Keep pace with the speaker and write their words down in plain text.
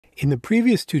In the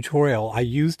previous tutorial, I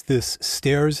used this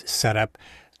stairs setup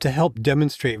to help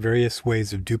demonstrate various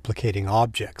ways of duplicating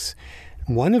objects.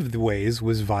 One of the ways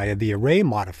was via the array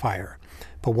modifier.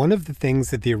 But one of the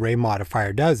things that the array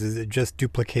modifier does is it just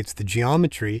duplicates the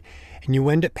geometry, and you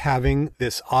end up having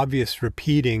this obvious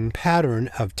repeating pattern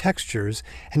of textures,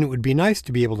 and it would be nice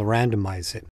to be able to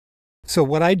randomize it. So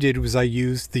what I did was I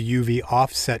used the UV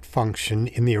offset function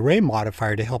in the array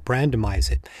modifier to help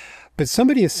randomize it. But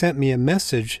somebody has sent me a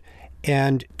message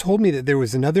and told me that there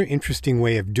was another interesting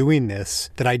way of doing this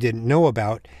that I didn't know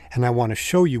about, and I want to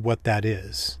show you what that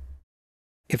is.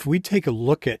 If we take a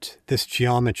look at this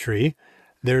geometry,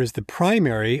 there's the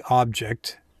primary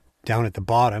object down at the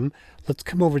bottom. Let's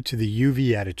come over to the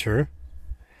UV editor.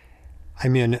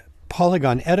 I'm in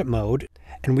polygon edit mode,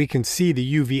 and we can see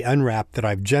the UV unwrap that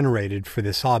I've generated for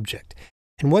this object.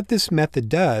 And what this method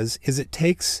does is it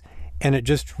takes and it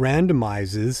just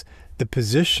randomizes the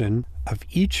position of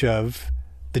each of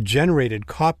the generated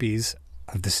copies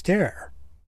of the stair.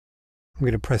 I'm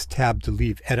going to press tab to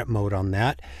leave edit mode on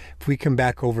that. If we come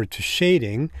back over to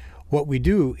shading, what we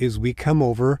do is we come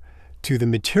over to the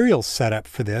material setup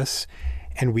for this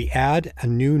and we add a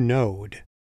new node.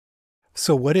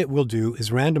 So what it will do is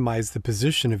randomize the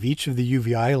position of each of the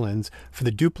UV islands for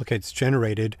the duplicates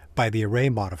generated by the array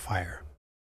modifier.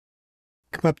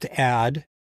 Come up to add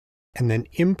and then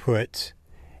input,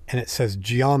 and it says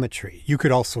geometry. You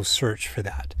could also search for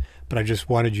that, but I just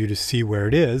wanted you to see where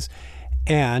it is.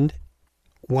 And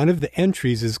one of the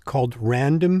entries is called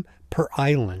random per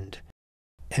island.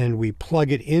 And we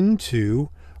plug it into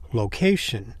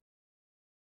location.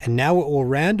 And now it will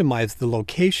randomize the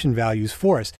location values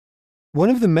for us. One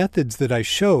of the methods that I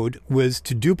showed was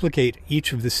to duplicate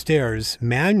each of the stairs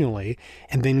manually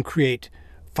and then create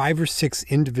 5 or 6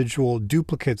 individual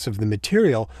duplicates of the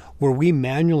material where we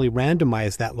manually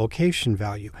randomize that location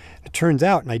value. It turns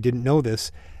out, and I didn't know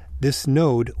this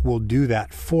node will do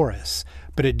that for us,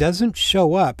 but it doesn't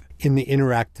show up in the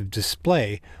interactive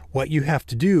display. What you have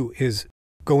to do is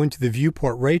go into the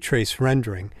viewport ray trace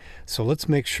rendering. So let's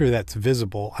make sure that's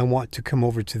visible. I want to come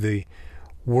over to the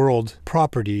world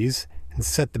properties and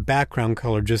set the background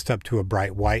color just up to a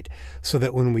bright white so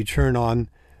that when we turn on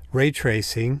ray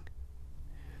tracing,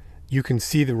 you can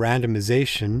see the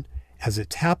randomization as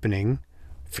it's happening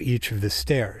for each of the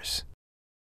stairs.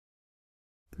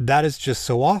 That is just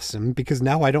so awesome because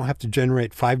now I don't have to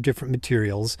generate 5 different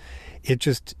materials. It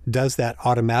just does that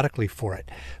automatically for it.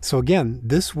 So again,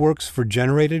 this works for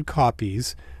generated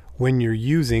copies when you're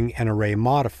using an array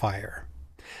modifier.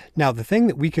 Now the thing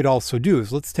that we could also do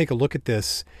is let's take a look at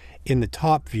this in the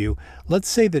top view. Let's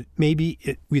say that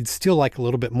maybe we'd still like a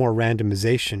little bit more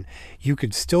randomization. You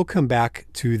could still come back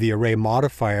to the array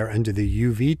modifier under the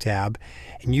UV tab,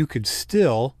 and you could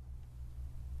still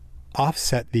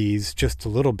offset these just a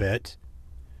little bit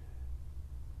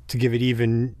to give it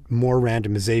even more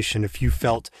randomization if you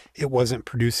felt it wasn't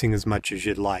producing as much as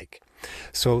you'd like.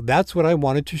 So that's what I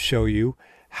wanted to show you,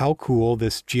 how cool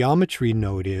this geometry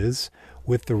node is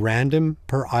with the random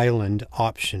per island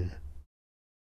option.